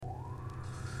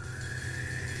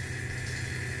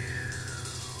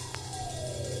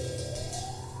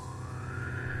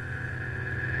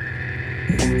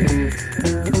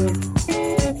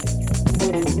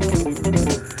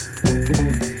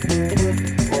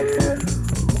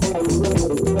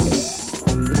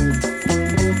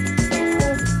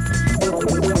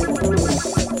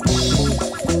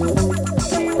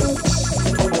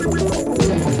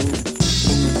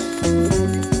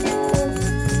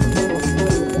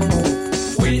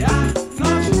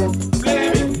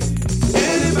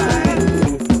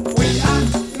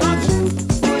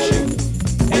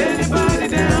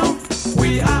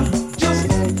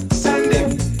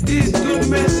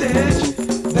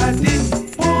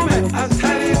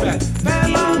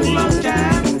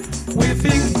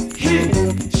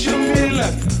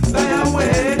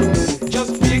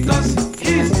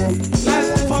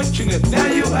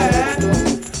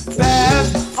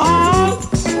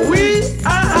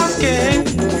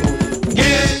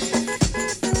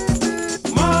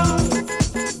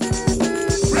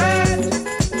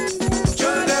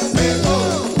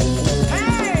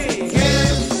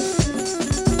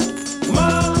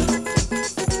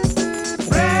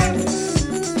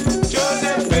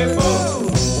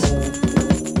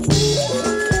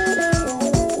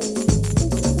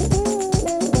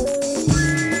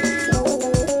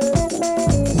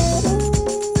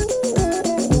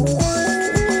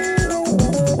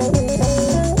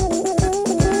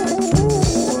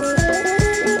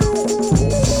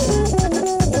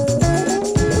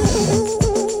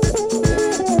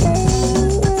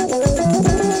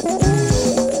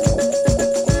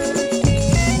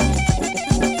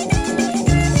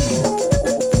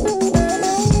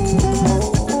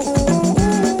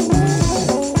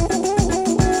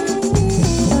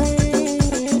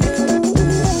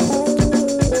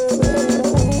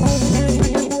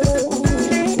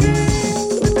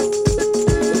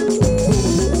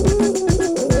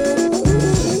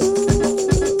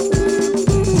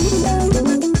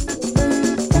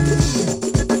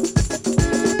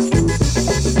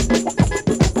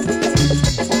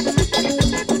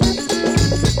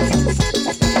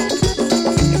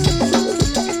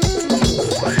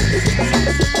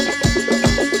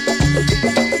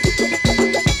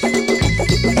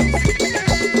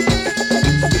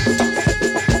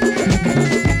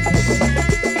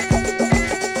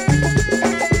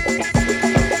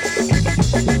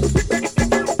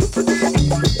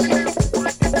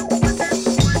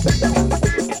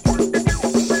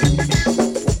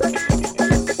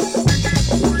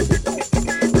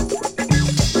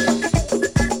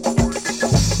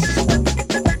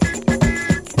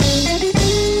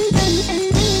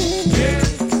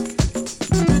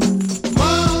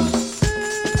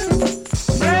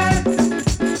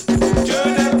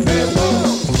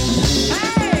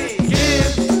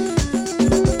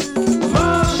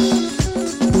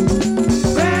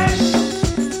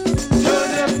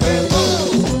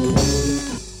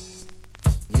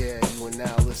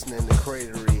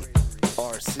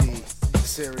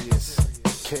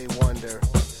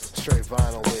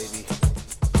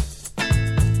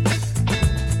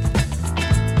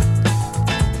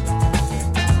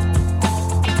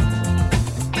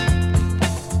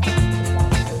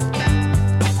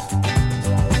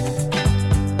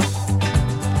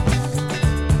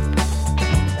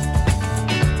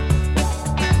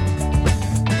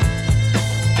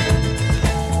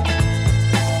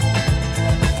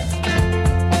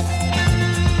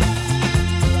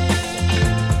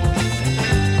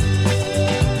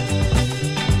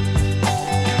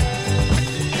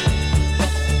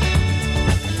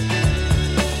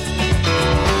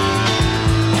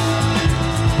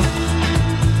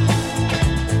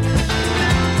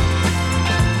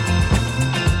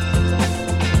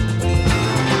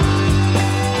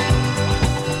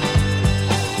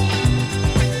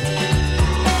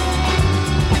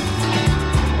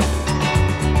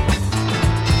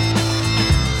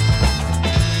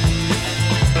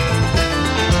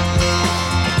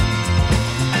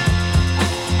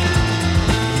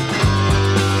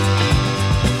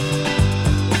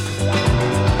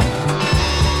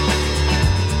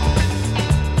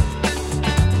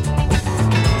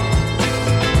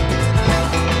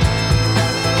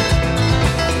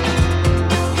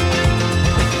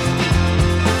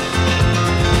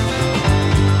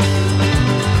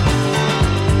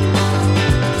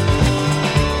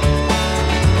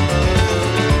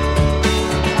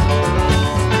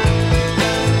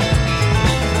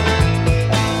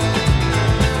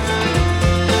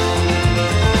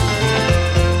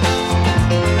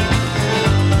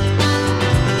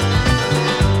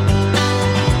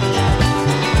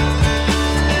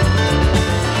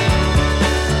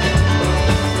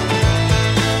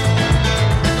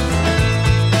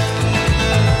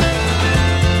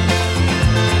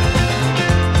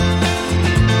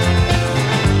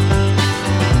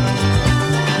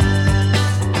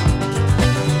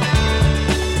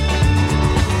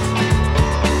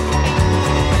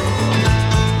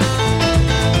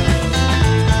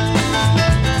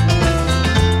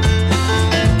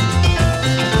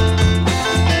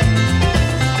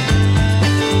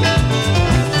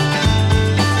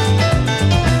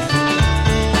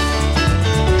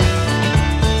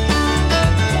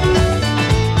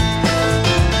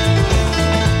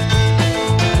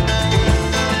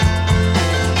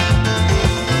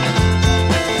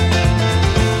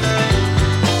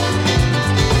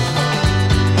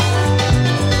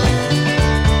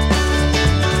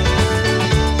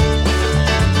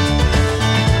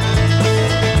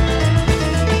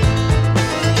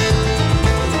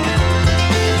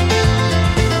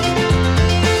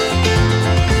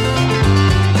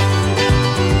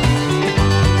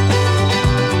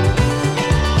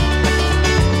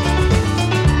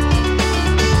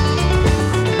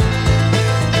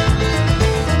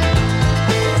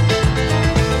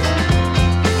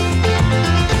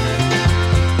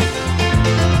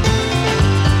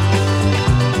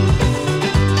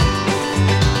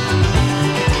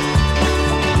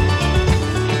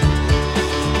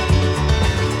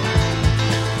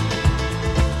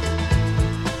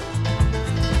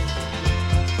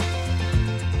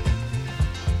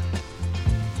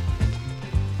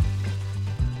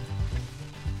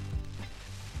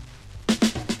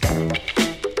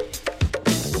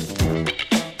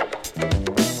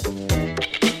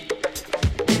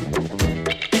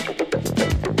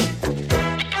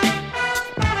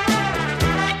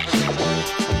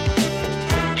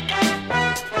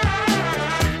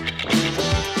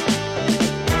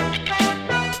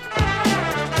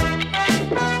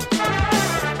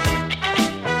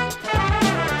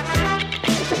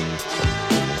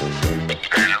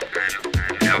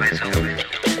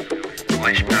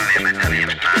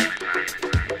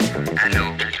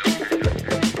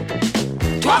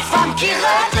femme qui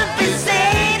rêve de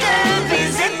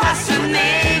baiser passionné,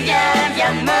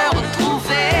 viens me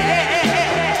retrouver.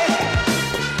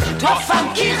 Toi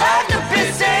femme qui rêve de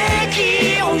baiser,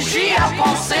 qui rougit à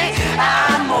penser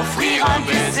à m'offrir un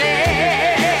baiser.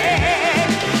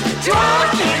 Toi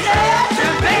qui rêves de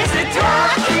baiser, toi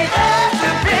qui rêves de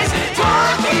baiser, toi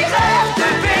qui rêves de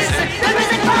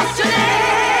baiser passionné.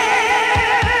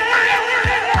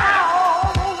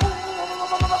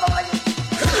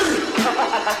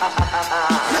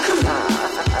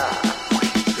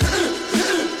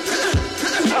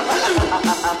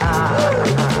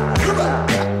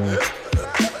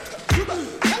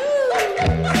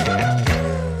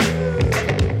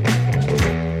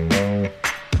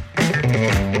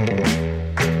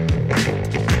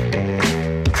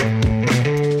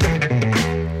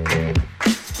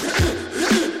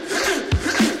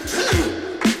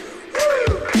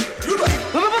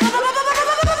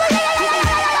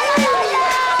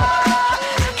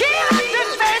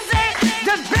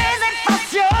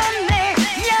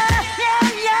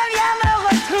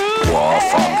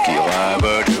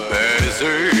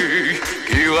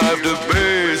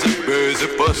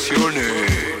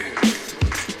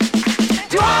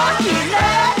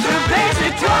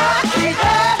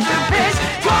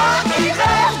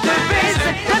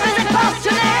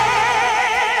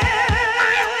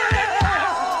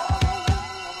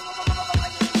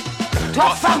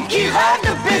 Qui rêve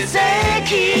de baiser,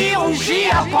 qui rougit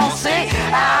à penser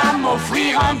à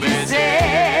m'offrir un baiser.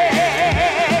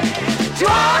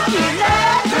 Toi qui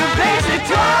rêves de baiser,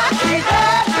 toi qui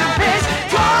rêves de baiser,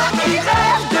 toi qui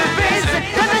rêves de baiser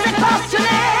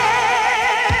passionné.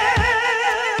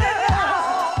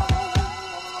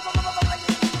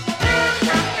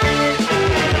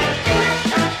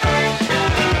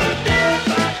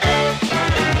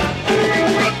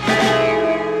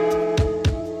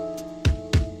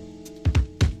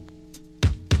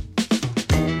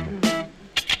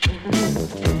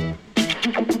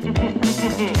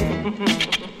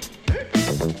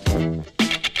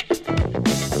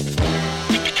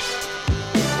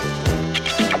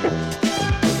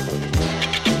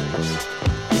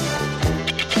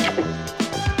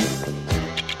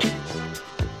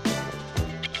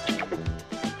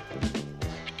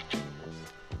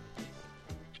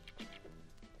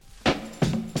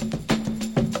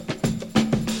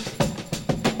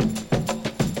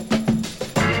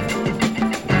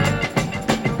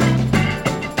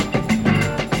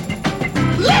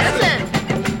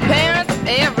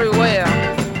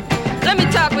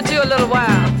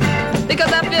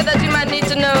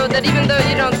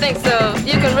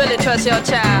 Trust your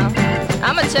child.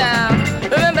 I'm a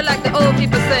child. Remember, like the old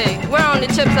people say, we're only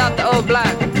chips off the old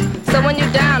block. So when you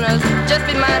down us, just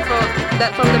be mindful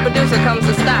that from the producer comes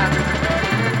the stop.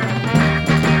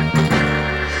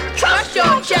 Trust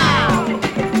your child.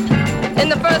 In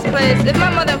the first place, if my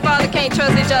mother and father can't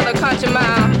trust each other a country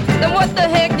mile, then what the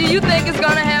heck do you think is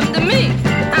gonna happen to me?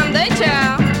 I'm their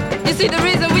child. You see, the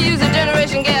reason we use a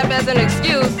generation gap as an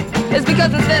excuse is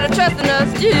because instead of trusting us,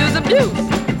 you use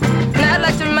abuse. Now I'd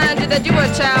like to remind you that you were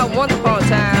a child once upon a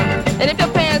time. And if your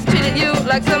parents treated you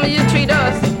like some of you treat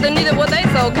us, then neither were they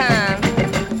so kind.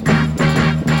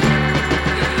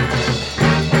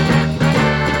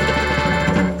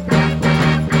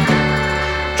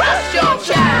 Trust your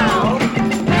child.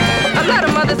 A lot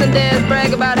of mothers and dads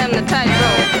brag about having a tight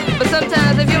rope. But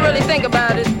sometimes if you really think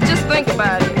about it, just think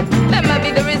about it. That might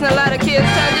be the reason a lot of kids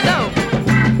turn you dope.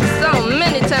 So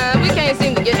many times we can't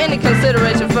seem to get any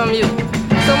consideration from you.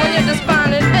 So when you're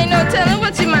despondent, ain't no telling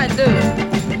what you might do.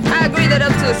 I agree that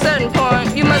up to a certain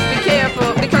point, you must be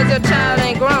careful because your child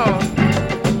ain't grown.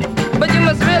 But you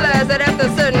must realize that after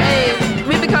a certain age,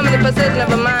 we become in the possession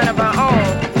of a mind of our own.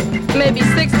 Maybe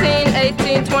 16,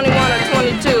 18, 21, or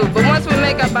 22. But once we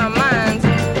make up our minds,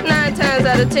 9 times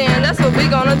out of 10, that's what we're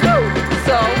gonna do.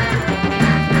 So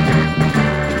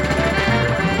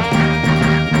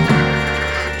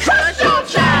trust your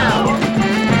child.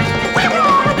 We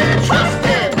wanna be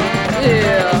trusted.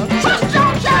 Yeah. Trust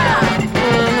your child.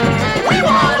 We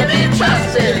wanna be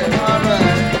trusted. All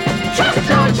right. Trust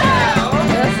your child.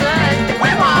 That's right. We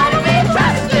wanna be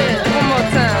trusted. One more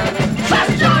time.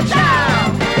 Trust your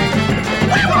child.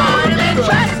 We wanna be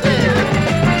trusted.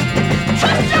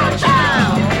 Trust your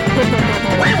child.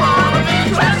 We wanna be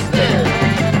trusted.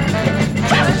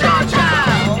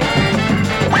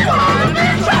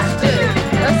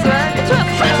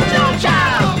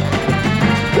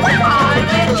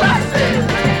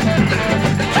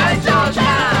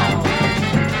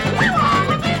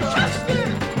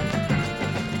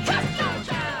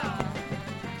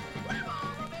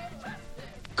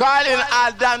 Calling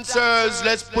our dancers,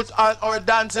 let's put on our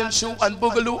dancing shoe and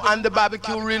boogaloo and the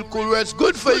barbecue real cool where it's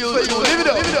good for you too. Live it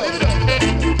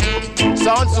up.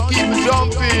 Sounds to keep you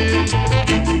jumping.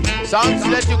 Sounds to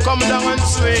let you come down and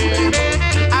swing.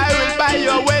 I will buy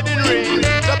you a wedding ring.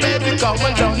 So baby come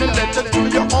on down and let us do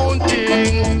your own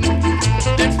thing.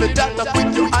 If the doctor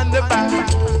put you on the back,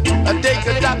 I take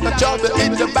a doctor job to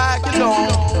hit the back, you know.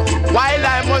 While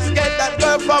I must get that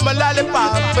girl from a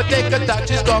lollipop, but take a touch,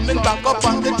 she's coming back up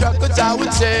on the truck, cause I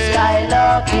would say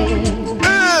Skylarking,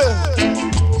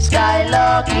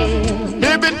 Skylarking,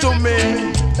 give it to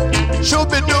me.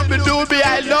 Shooby dooby dooby,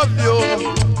 I love you.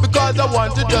 Because I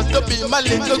want you just to be my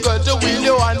little girl to wheel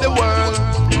you on the world.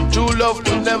 True love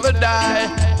will never die.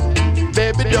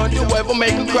 Baby, don't you ever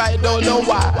make me cry, don't know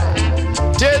why.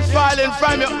 Tears falling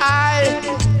from your eye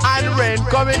and rain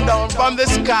coming down from the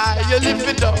sky. You lift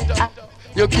it up.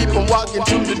 You keep on walking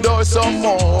through the door some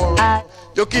more.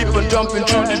 You keep on jumping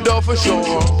through the door for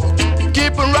sure.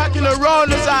 Keep on rocking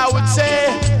around us, I would say.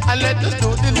 And let us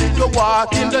do the little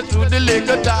walking, let's do the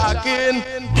little talking.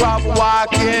 Crab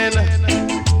walking,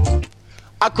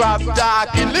 a crab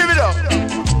talking, live it up.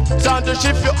 Sound to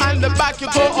shift you on the back, you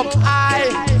go up high.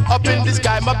 Up in the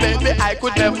sky, my baby, I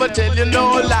could never tell you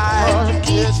no lie.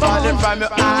 Tears falling from your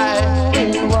eye,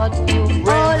 rain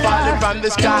falling from the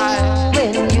sky.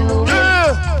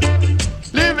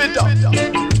 Live it up,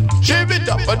 shift it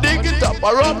up, I dig it up,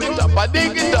 I rub it up, I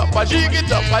dig it up, I shake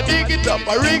it up, I dig it up,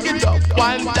 I rig it up.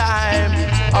 One time,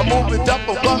 I move it up,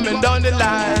 I'm coming down the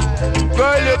line.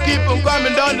 Girl, you keep on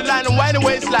coming down the line and wind the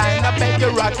waistline. I beg you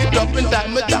rock it up in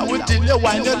time, but I will till you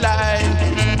wind the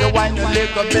line. You wind your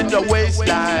leg up in the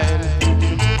waistline,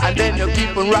 and then you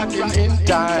keep on rocking in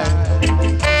time.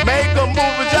 Make a move,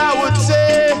 as I would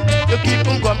say. You keep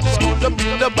on going to school to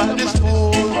build up on this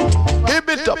fool. Hip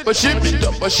it up, a ship it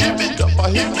up, a ship it up, a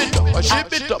hip it up, a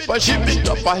ship it up, a ship it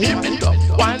up, a hip it up.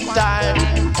 One time,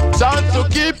 sound to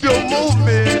keep you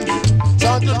moving,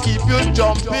 sound to keep you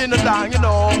jumping along, you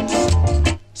know.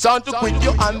 Sound to quit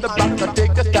you on the back and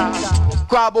take a stop.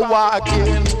 Crab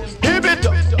walking, hip it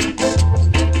up.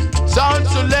 Sound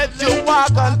to let you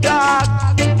walk and talk.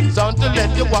 Sound to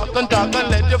let you walk and talk and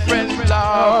let your friends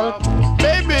laugh.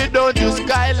 Baby, don't you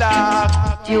skylark.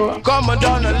 Come on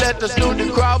down and let us do the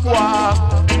crab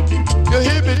walk. You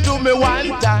hit it to me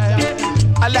one time.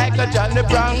 I like a Johnny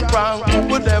Brown Brown.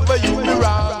 Whatever you be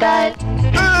wrong.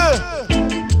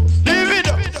 Leave it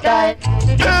up.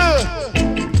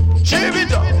 Shave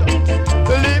it up.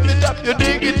 You leave it up. You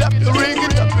dig it up. You ring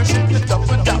it up. You shift it up.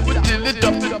 You tap it till it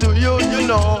up to you. You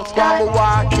know. Scrap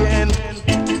walking.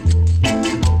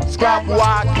 Scrap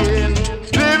walking.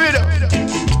 Leave it up.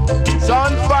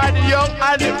 Son for the young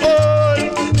and the old.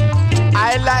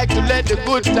 I like to let the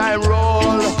good time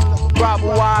roll. Grab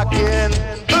walking,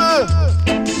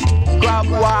 grab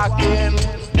walking.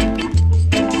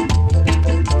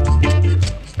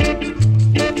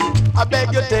 I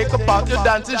beg you take up your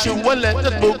dancing shoe and let the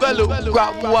boogaloo.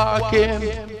 Grab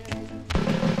walking.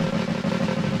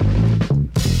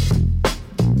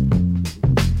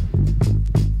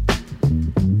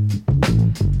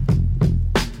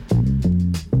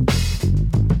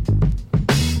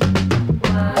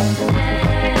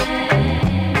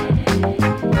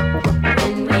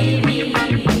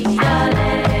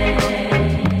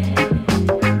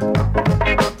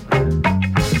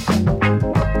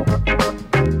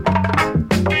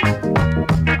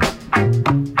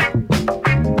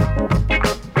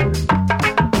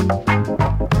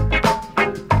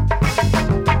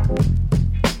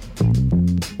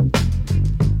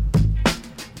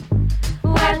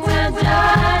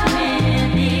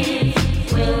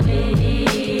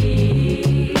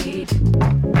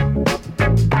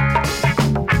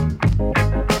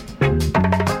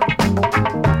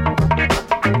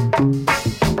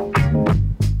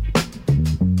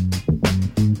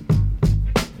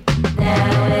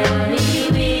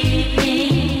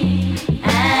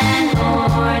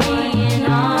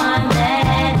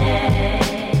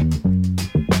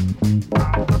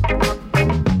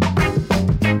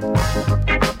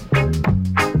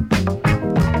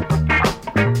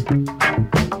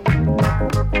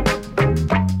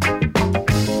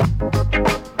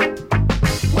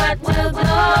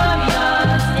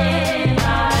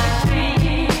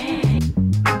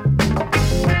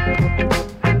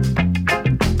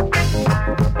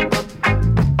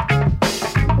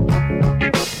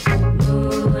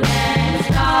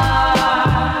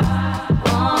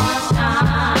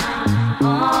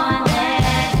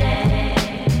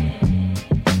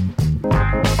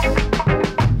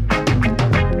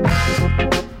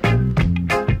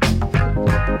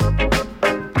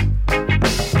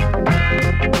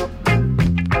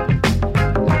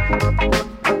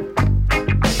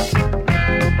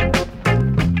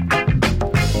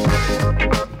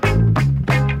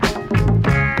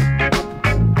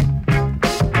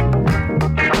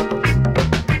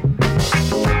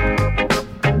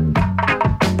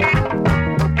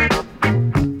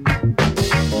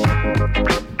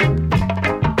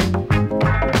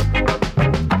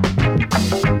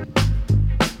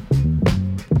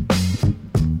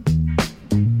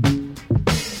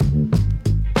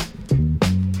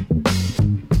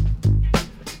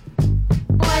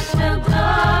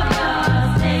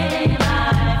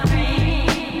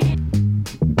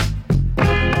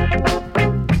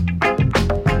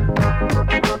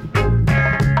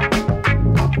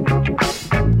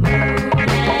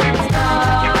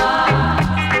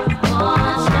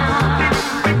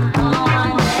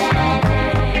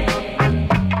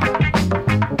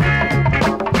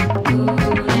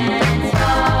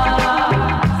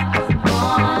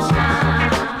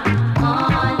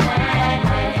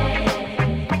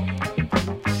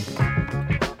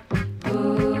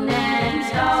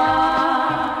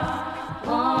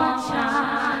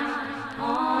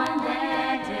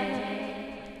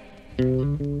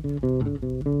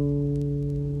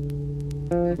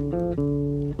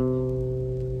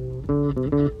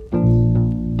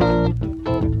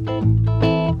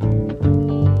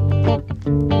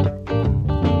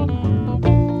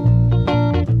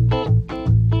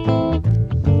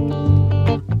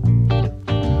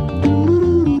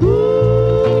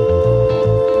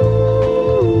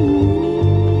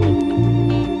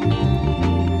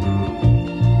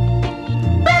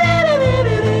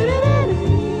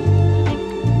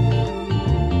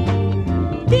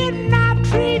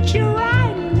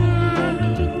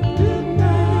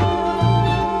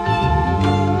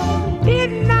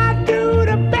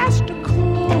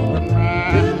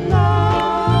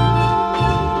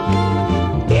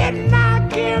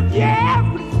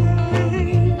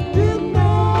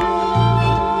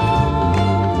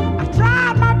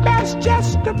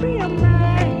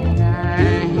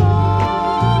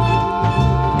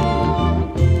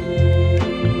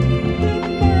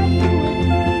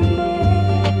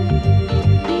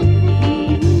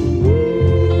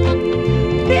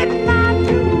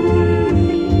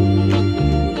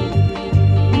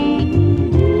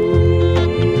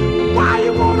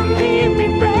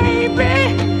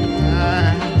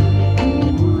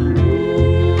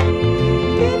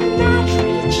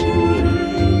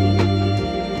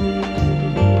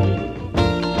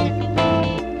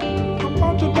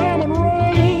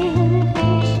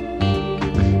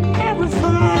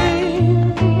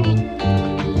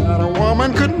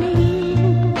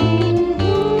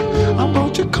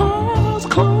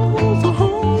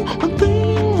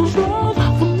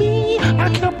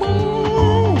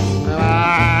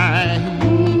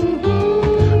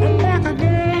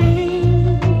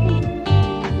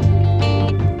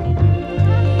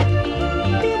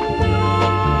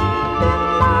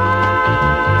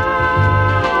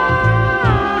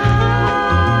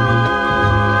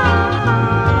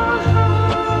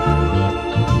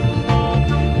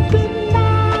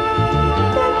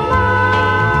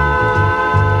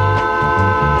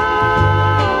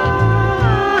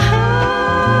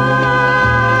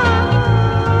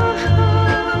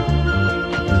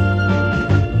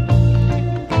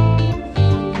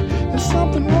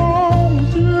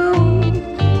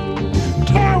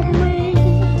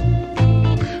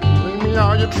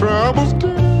 troubles,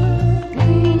 girl.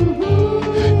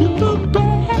 You look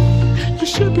bad, you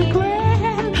should be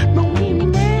glad. Don't be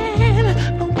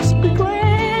mad, don't just be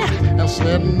glad. And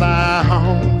sit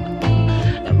down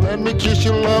and let me kiss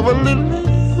your love a little.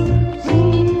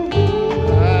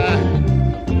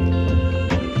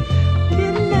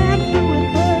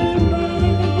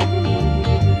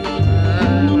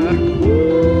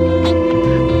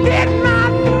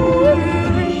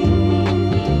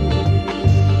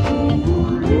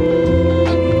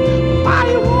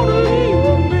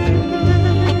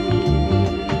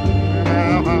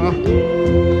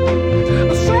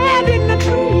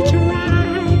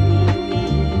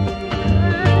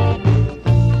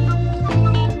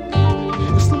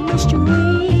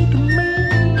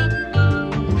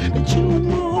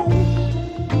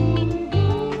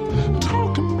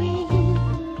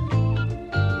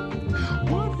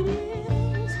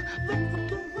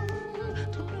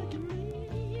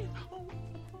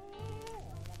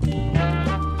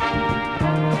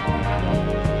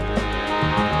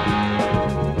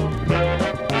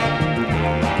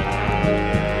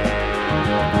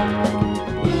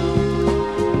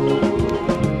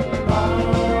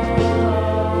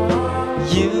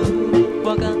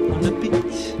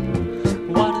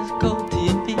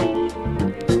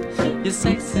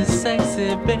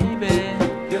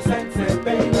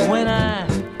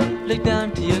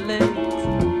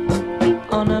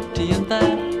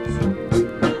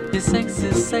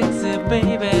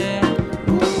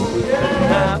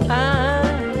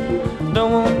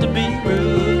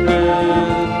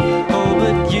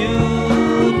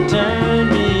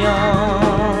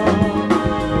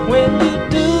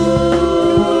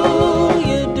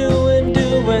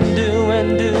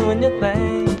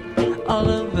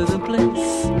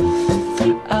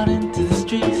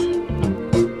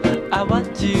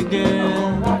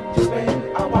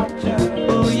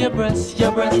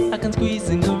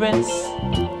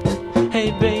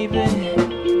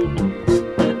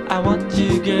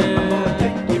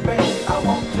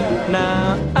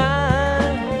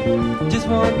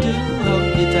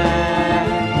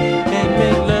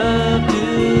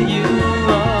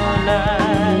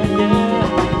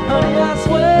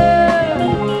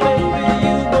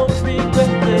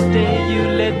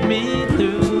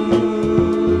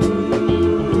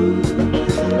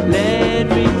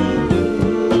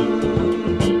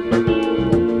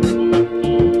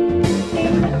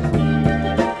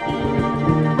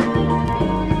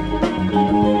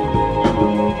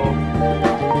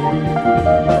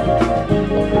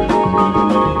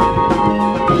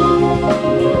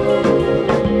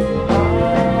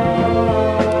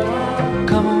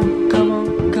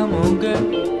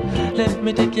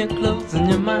 your clothes and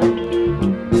your mind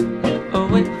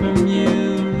away from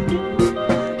you.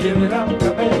 Give it up,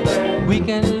 baby. We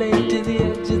can lay to the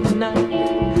edge of the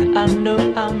night. I know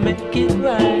I'll make it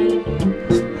right.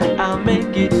 I'll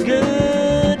make it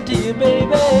good to you,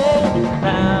 baby.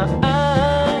 Now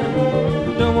I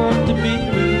don't want to be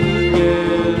rude,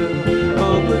 girl.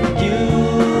 Oh, but you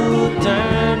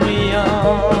turn me on.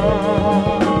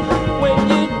 When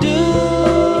you do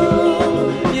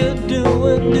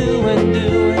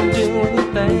the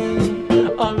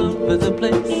thing all over the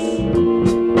place,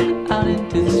 out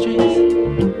into the streets.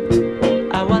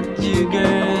 I want you,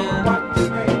 girl.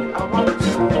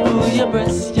 Ooh, your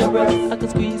breasts, I can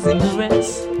squeeze and caress.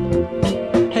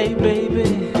 Hey,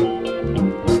 baby,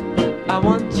 I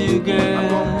want you,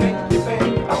 girl.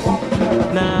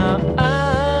 Now I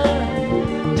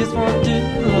just want to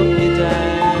hold you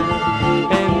tight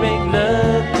and make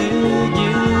love to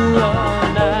you all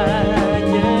night,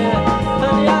 yeah.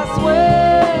 Honey, I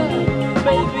swear,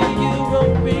 baby, you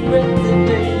won't regret the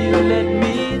day you let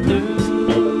me through.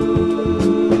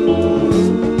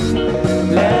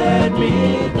 Let me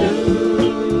through.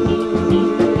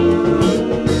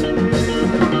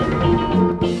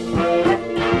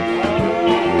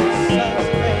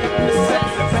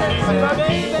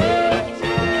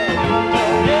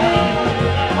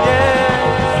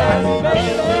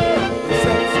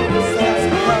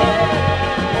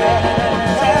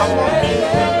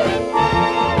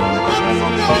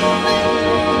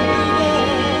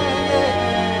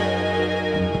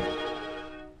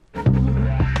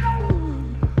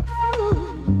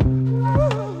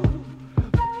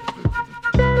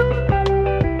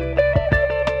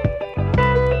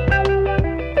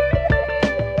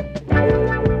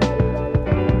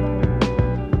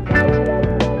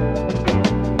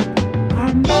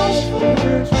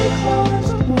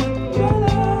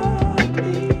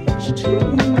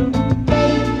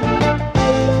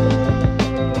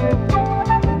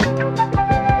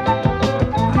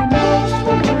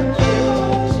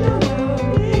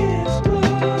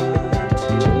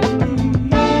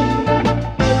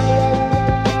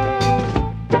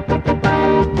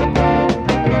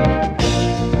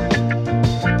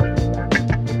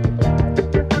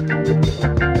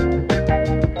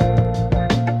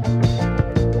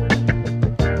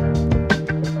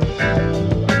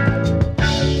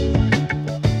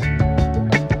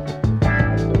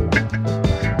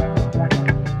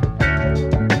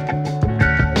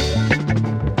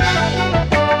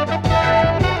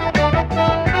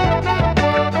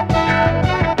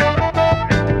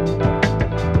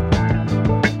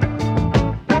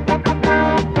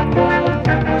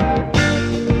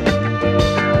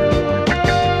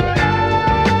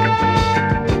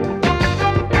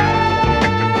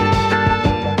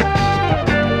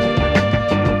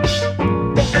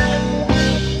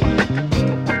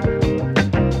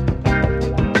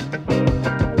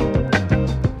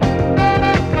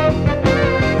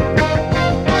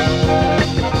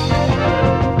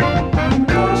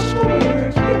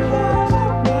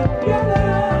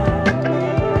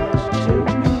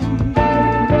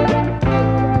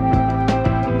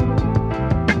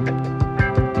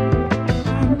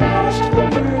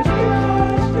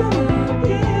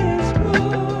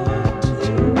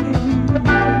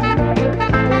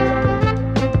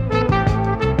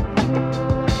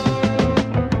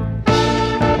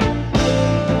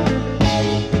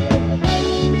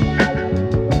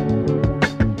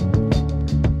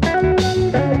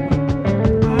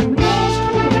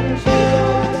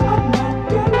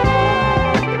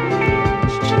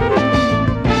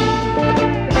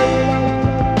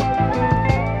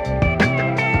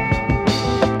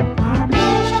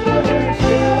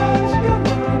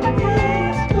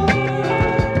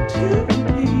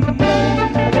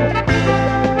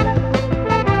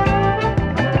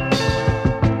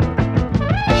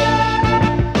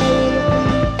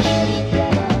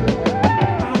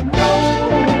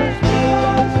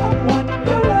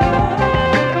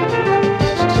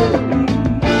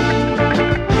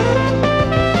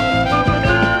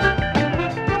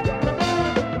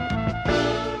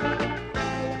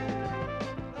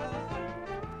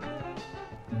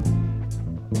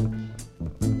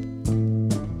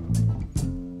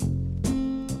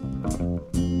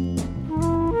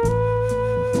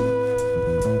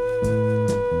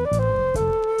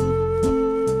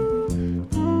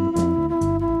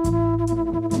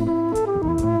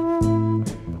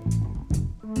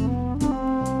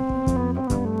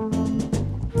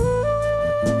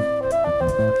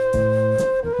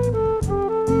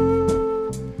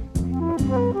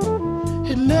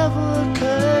 never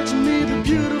occurred to me the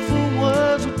beautiful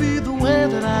words would be the way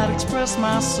that I'd express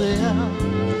myself.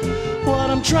 What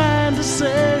I'm trying to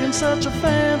say in such a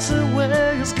fancy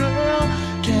way is, girl,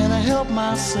 can I help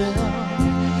myself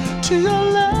to your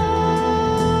love?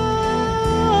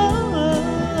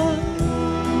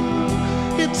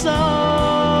 It's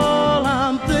all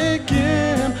I'm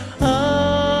thinking of.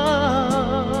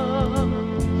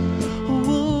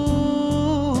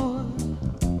 Ooh,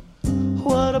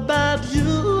 what about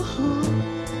you?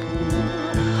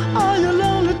 Are you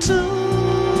lonely too?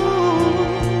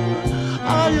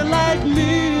 Are you like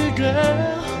me,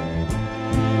 girl?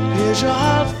 Is your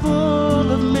heart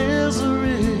full of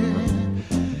misery?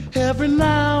 Every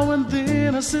now and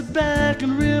then I sit back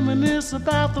and reminisce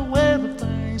about the way that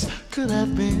things could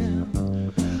have been.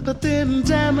 But then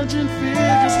damaging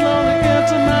figures slowly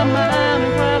enter my mind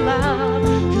and cry loud,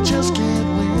 you just can't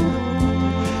win.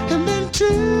 And then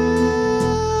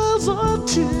tears, oh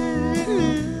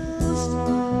tears,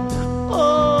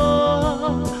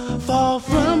 oh, fall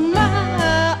from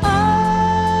my eyes,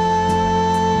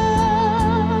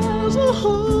 oh,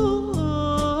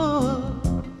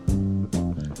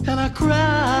 and I cry.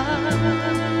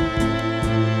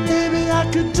 Maybe I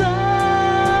could die,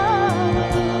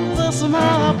 but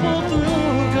somehow I pull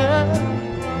through, girl.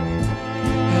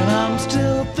 And I'm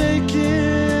still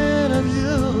thinking of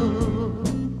you.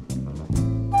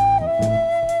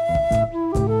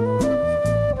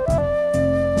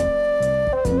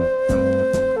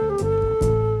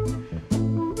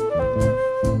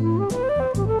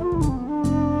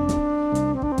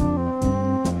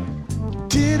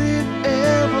 Did it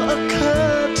ever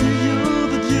occur to you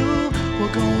that you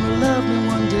were gonna love me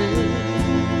one day?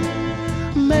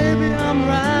 Maybe I'm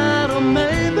right or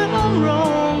maybe I'm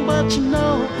wrong, but you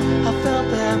know I felt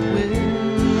that way.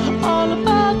 All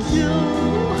about you,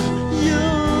 you,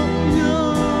 you.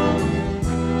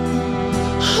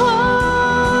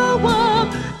 Oh, what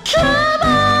can I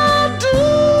do?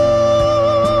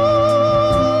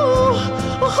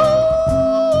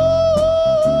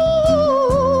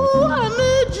 Ooh, I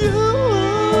need you.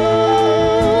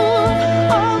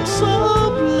 I'm so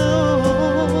blue,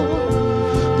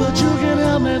 but you can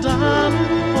help me, darling.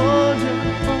 Oh,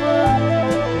 yeah,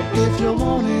 oh, if you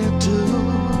wanted to.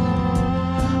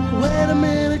 Wait a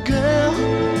minute, girl,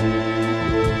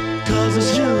 'cause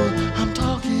it's you I'm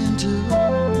talking to.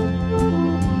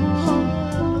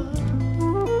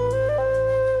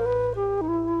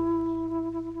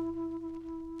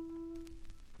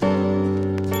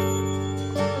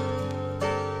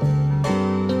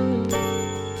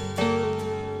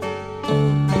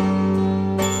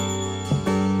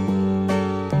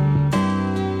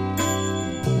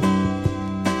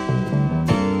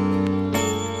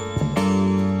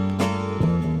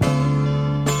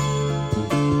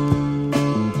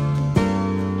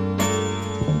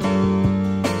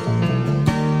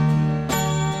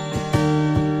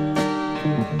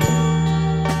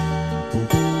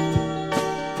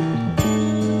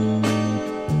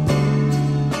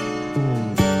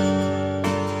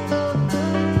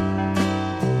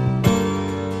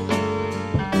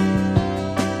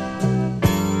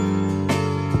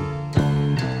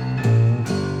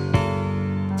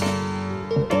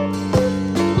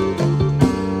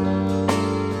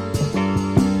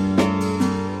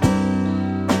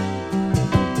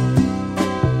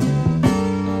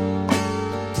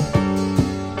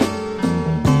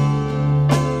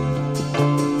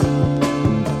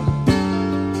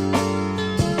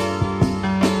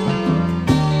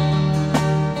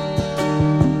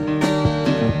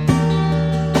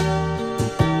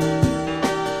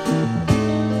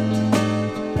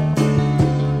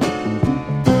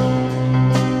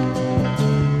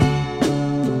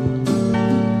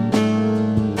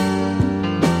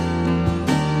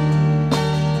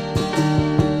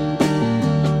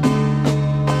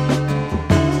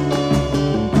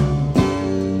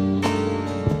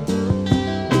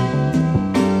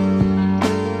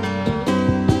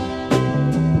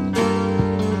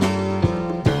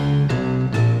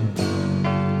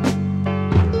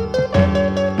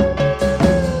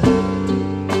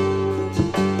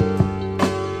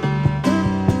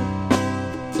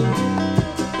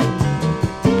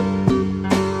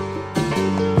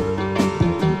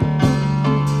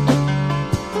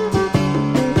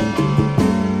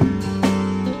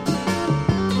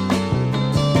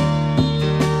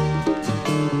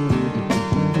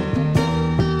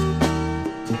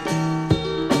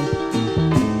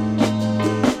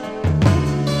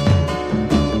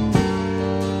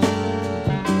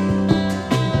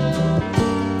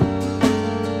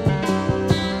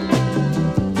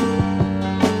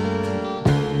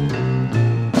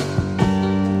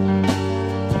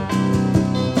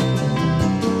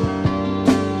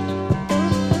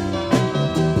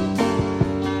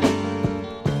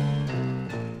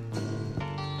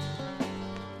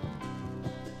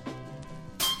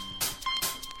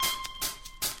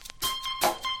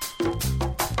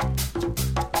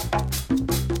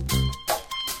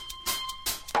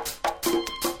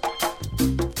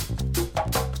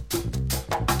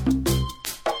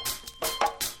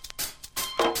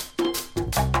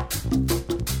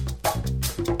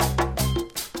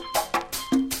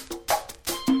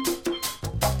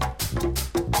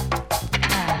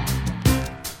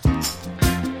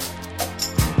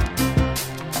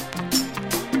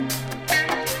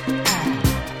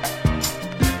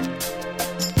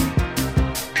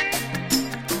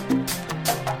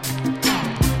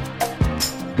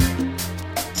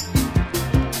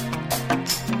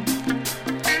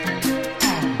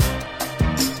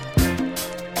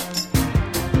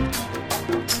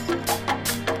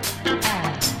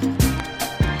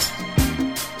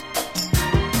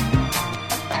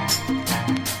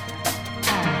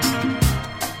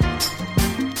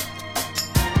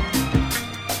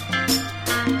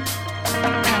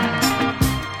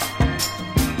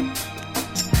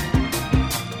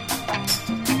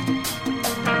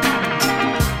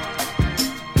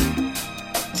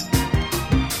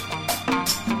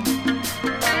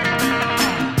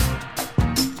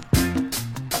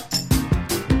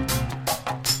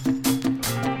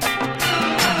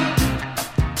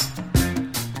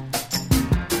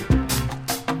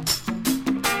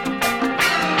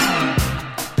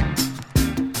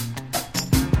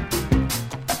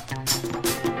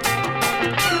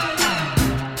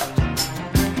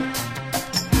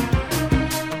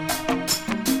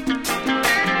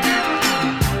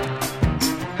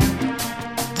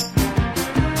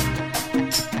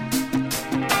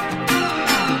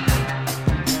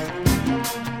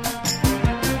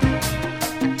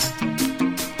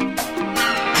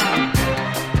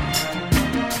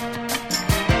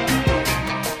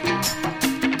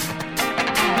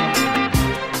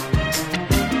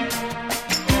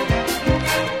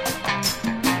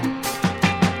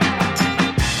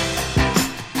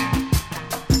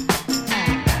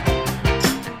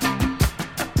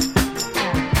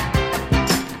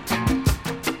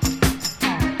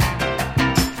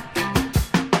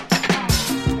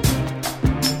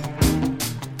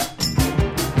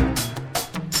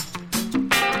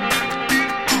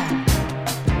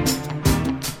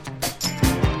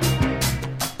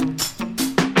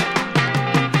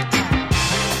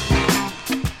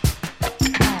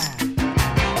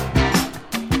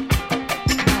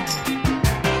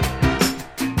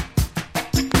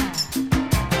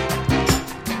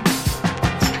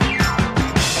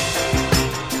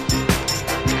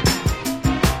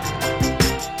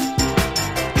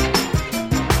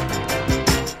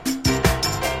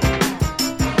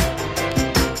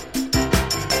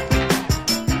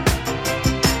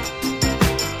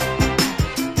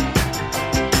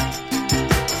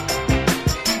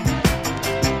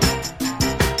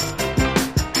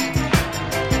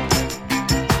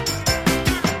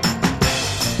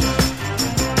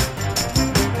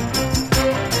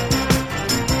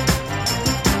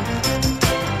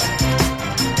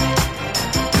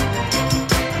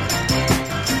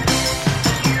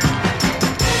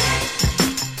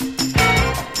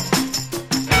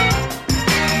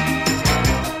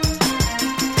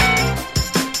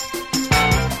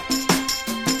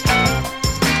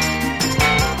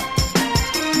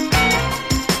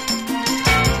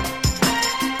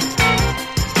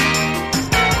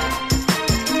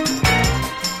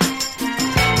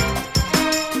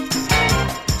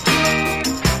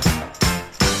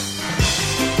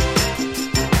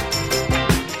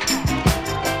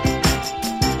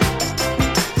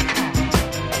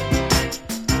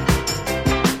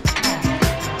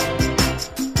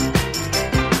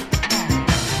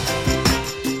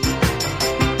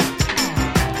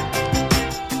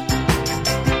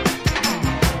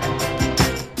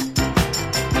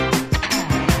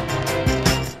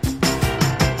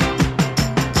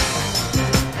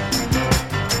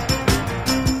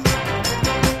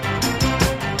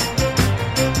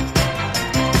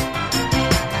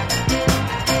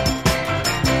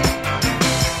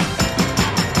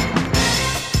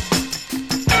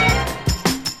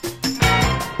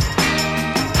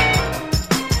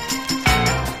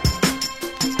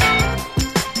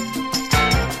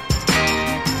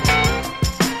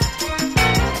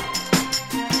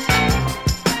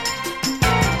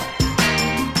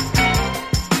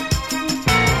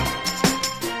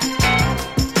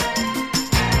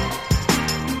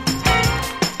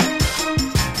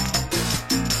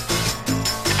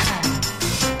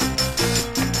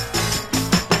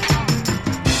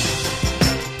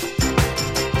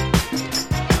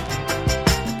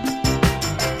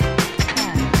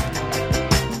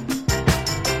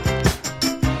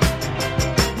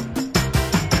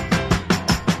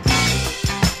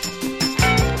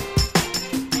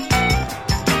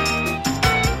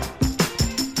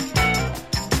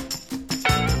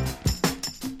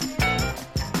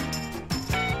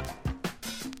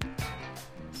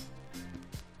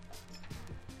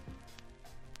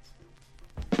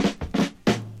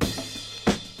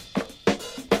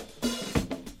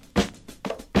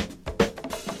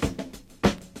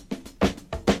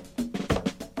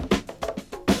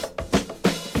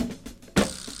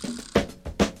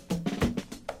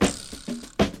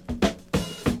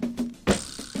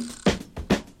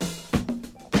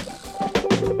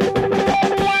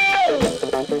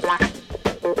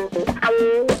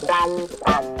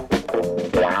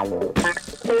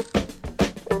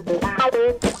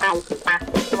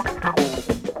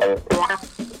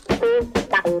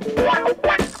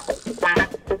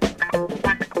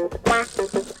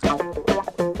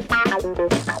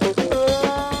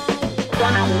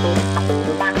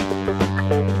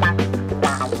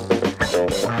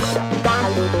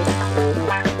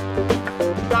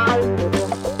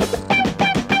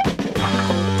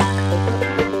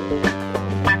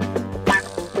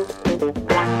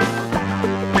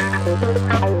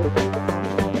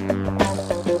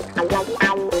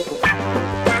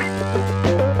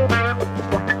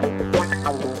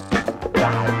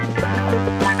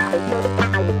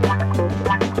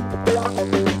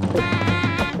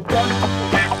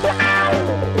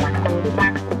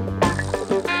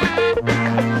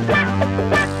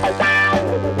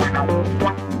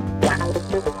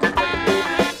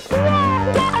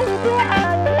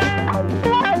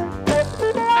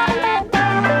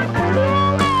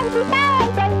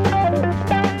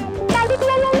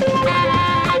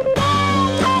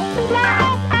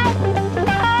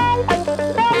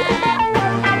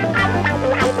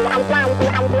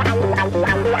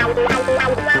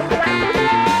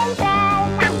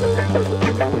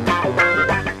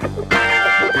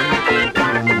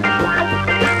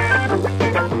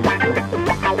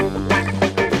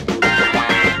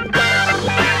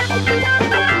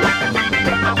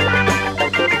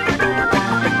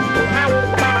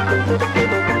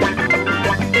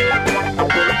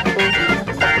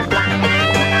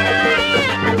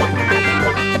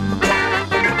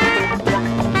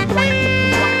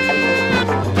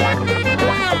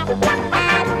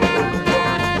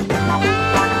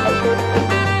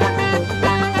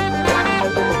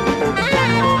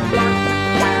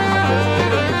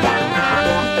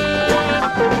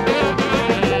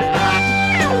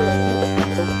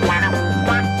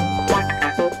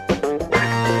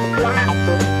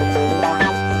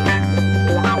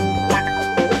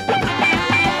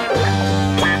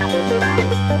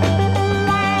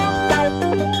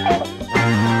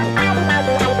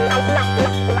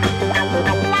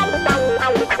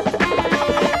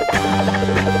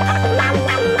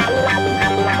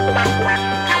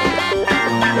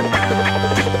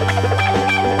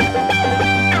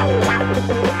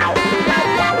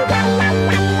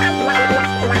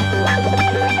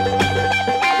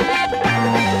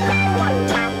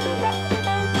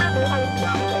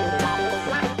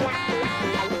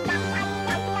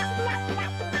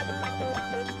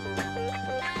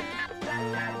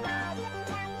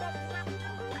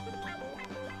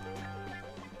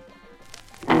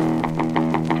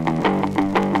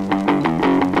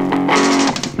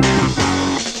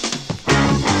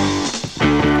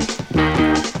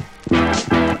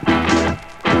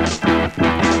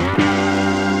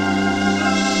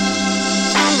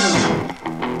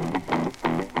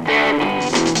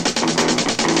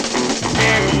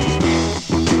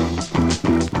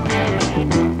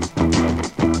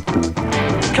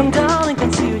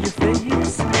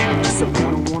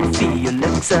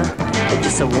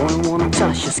 I wanna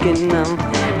touch your skin now.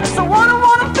 Just I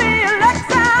wanna feel like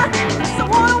that. Just I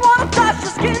wanna touch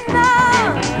your skin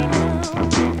now.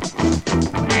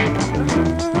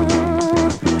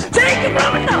 Take it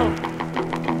from me now.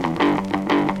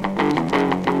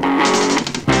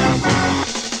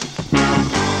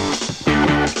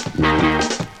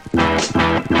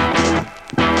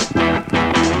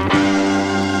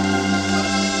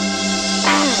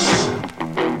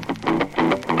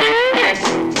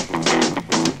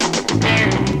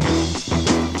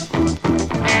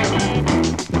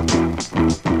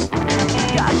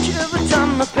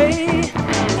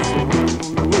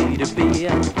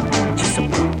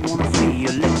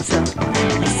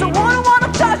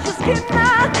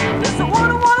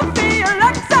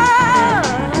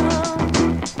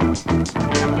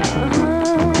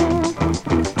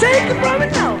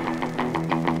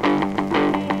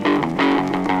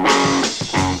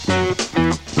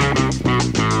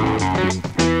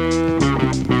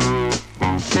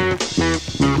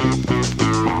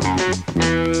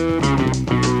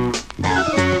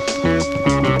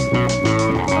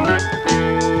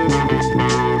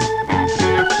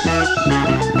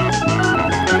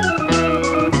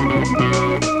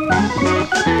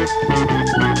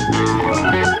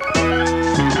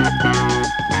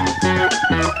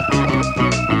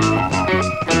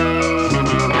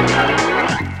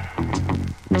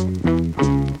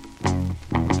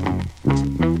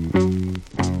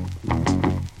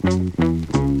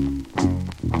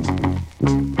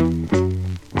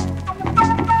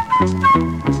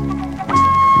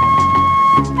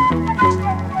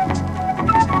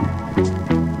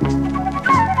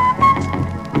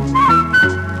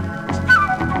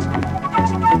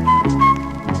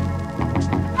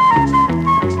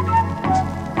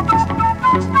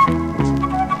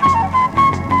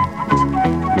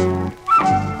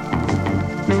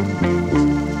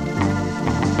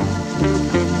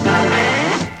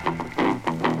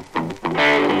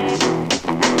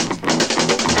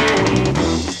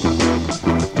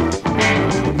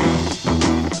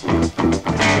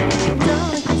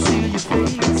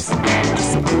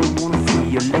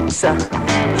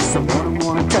 Yes, I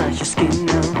wanna touch your skin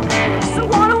now. Yes, I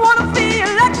wanna feel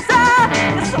like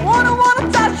yes, I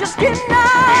wanna touch your skin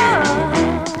now.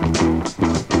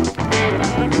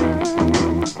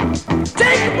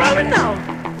 Take it from me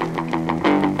now.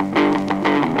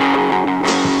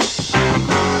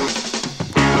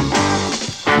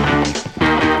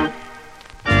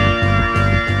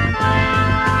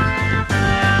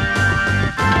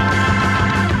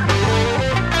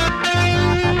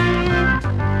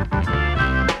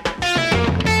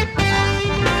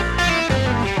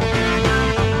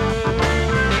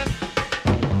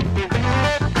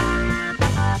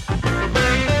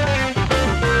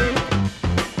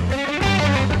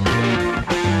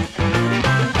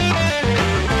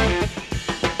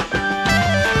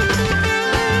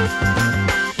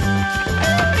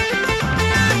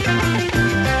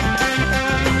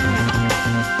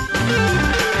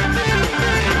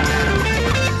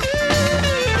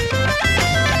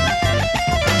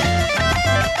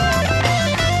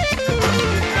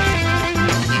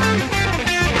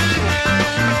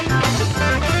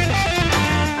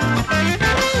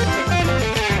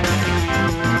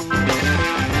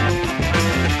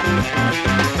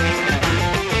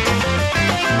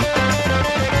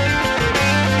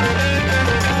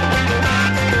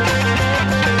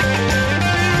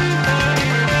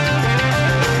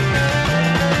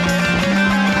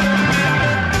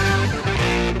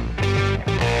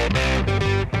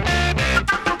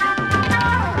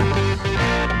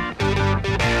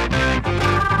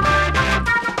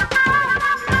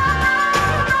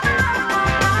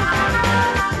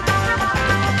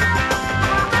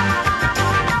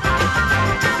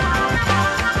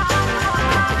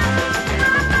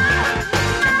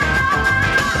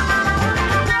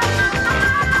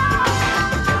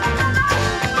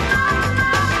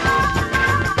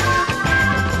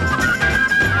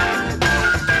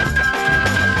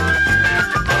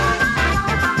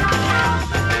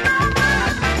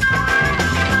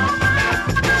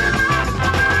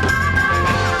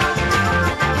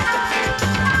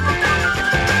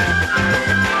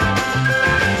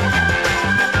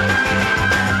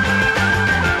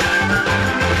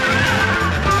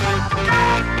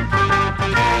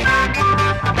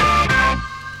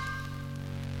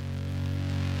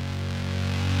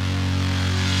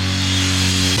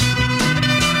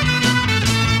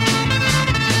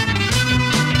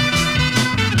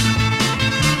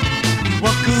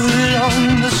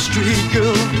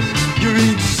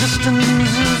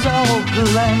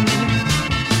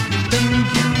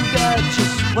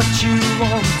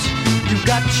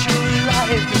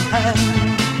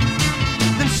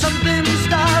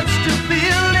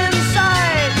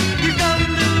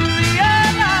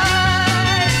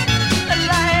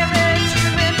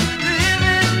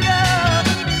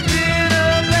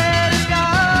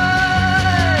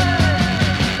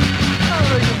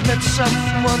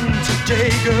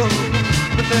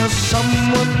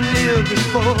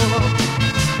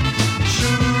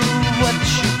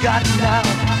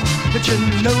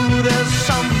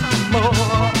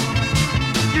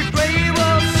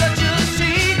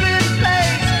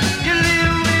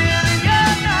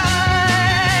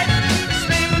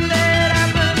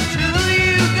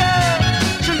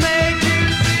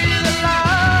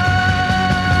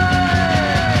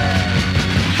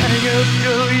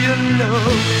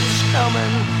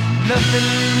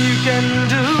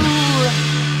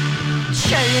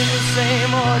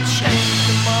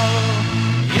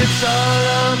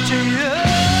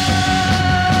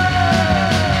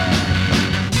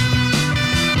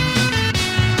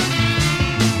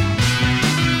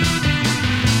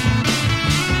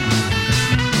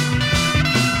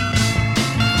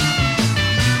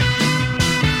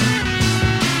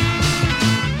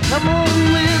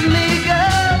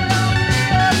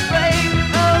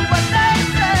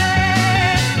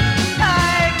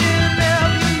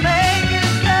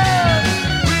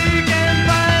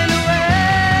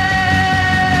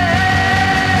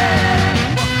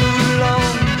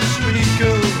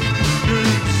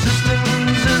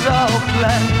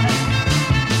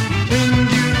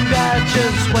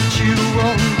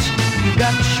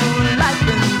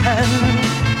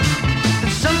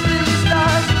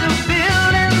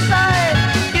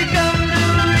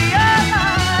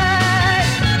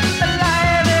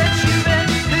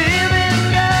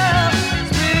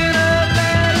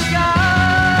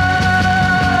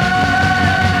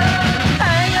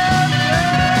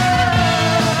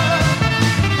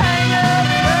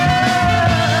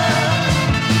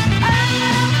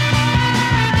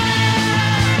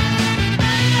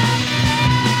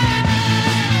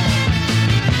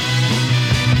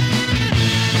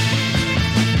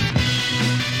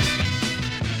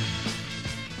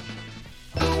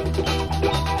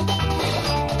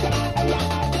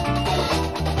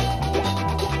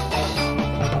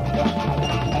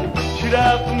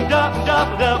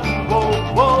 Shoo-da-dum-dum-dum-dum, whoa,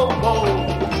 whoa, whoa.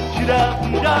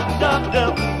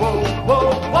 Shoo-da-dum-dum-dum-dum, whoa,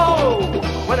 whoa, whoa.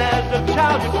 When as a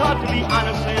child you taught to be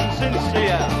honest and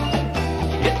sincere,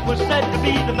 it was said to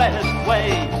be the best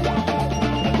way.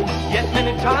 Yet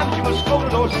many times you were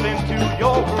scolded or sent to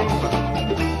your room.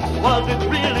 Was it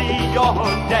really your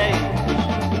day?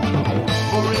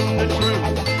 For in the truth,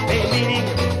 a meaning,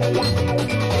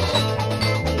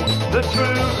 the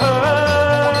truth hurts.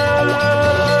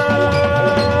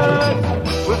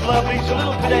 With lovely so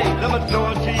little today, the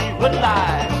majority would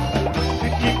lie to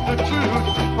keep the truth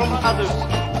from others.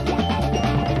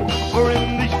 For in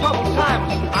these troubled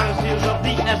times, honesty is of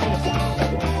the essence.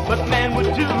 But man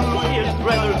would do his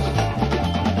druthers.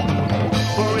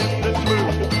 For in the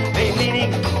truth, a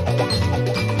meaning,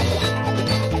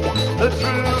 the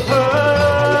truth hurts.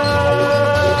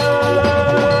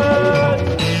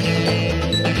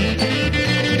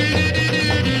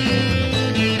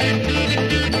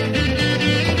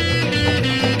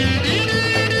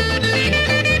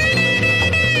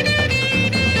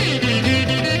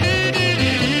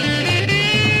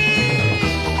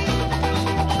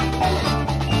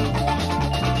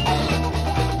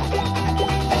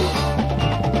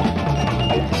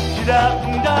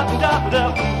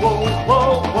 Shoo-da-dum-dum-dum-dum, whoa,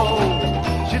 whoa, whoa.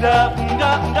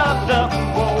 Shoo-da-dum-dum-dum-dum,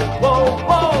 whoa, whoa,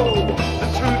 whoa. The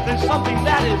truth is something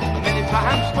that is many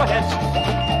times stressed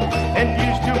and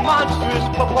used to monstrous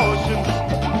proportions.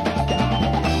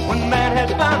 When man has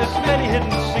found his many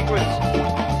hidden secrets,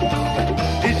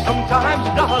 he sometimes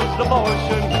does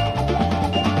abortion.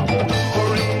 For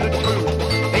in the truth,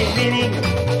 a meaning,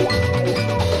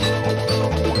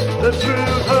 the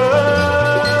truth hurts.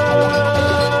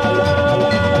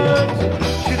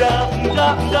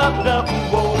 Shoo-da-dum-dum-dum-dum,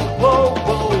 whoa, whoa,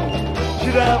 whoa.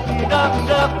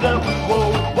 Shoo-da-dum-dum-dum-dum, whoa,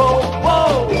 whoa,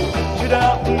 whoa.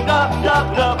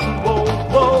 Shoo-da-dum-dum-dum-dum, whoa,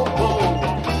 whoa, whoa.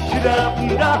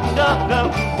 Shoo-da-dum-dum-dum-dum,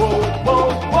 whoa, whoa,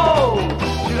 whoa.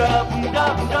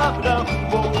 Shoo-da-dum-dum-dum-dum,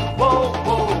 whoa, whoa,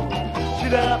 whoa.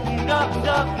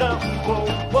 Shoo-da-dum-dum-dum-dum, whoa,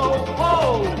 whoa,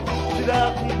 whoa.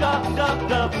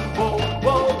 Shoo-da-dum-dum-dum-dum, whoa,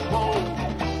 whoa, whoa.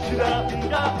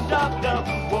 Shoo-da-dum-dum-dum-dum,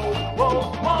 whoa, whoa,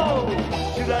 whoa. Shoo-da-dum-dum-dum-dum, whoa, whoa, whoa.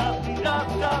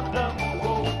 Shoo-da-dum-dum-dum-dum,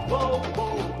 whoa, whoa,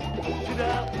 whoa.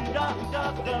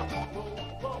 Shoo-da-dum-dum-dum-dum,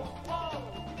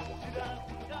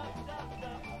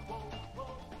 whoa,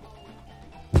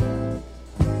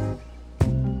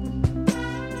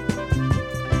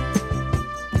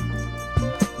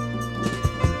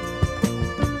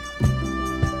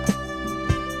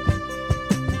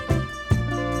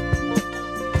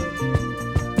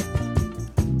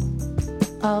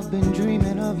 I've been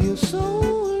dreaming of you so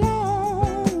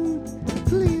long.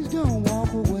 Please don't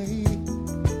walk away.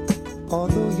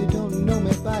 Although you don't know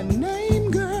me by name,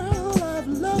 girl, I've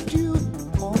loved you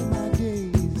all my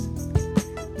days.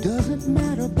 Doesn't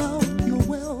matter about your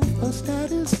wealth or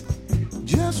status,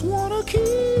 just wanna keep.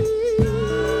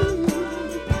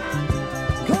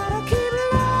 Gotta keep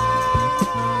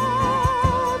love,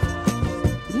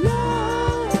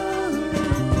 love.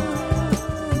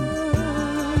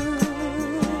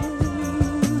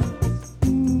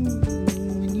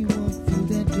 When you walk through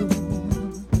that door,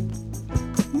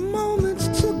 moments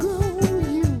to go,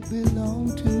 you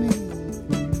belong to me.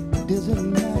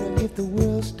 Doesn't matter if the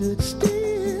world stood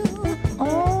still,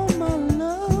 all my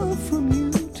love from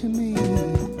you to me.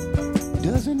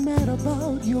 Doesn't matter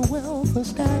about your wealth or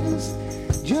status,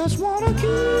 just wanna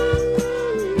keep.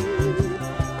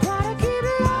 Gotta keep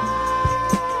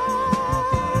love,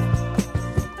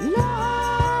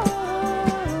 love.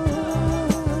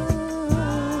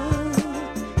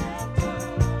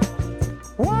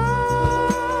 Love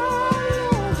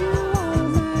you all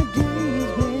my days,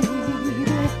 baby.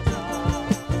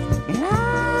 And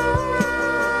I'll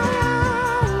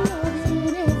love you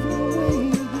in every way,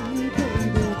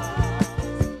 baby.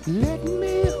 Let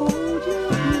me hold you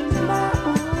in my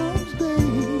arms,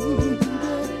 baby.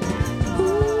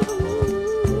 Ooh,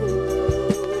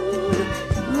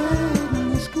 let me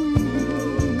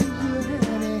squeeze you,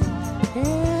 honey.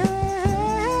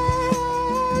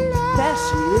 There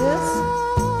she is,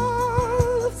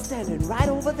 standing right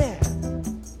over there.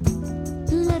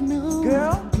 Let me hold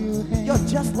Girl, your hand. you're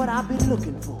just what I've been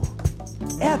looking for.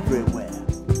 Everywhere.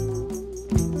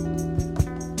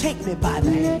 Take me by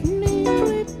the Let hand. me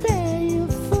prepare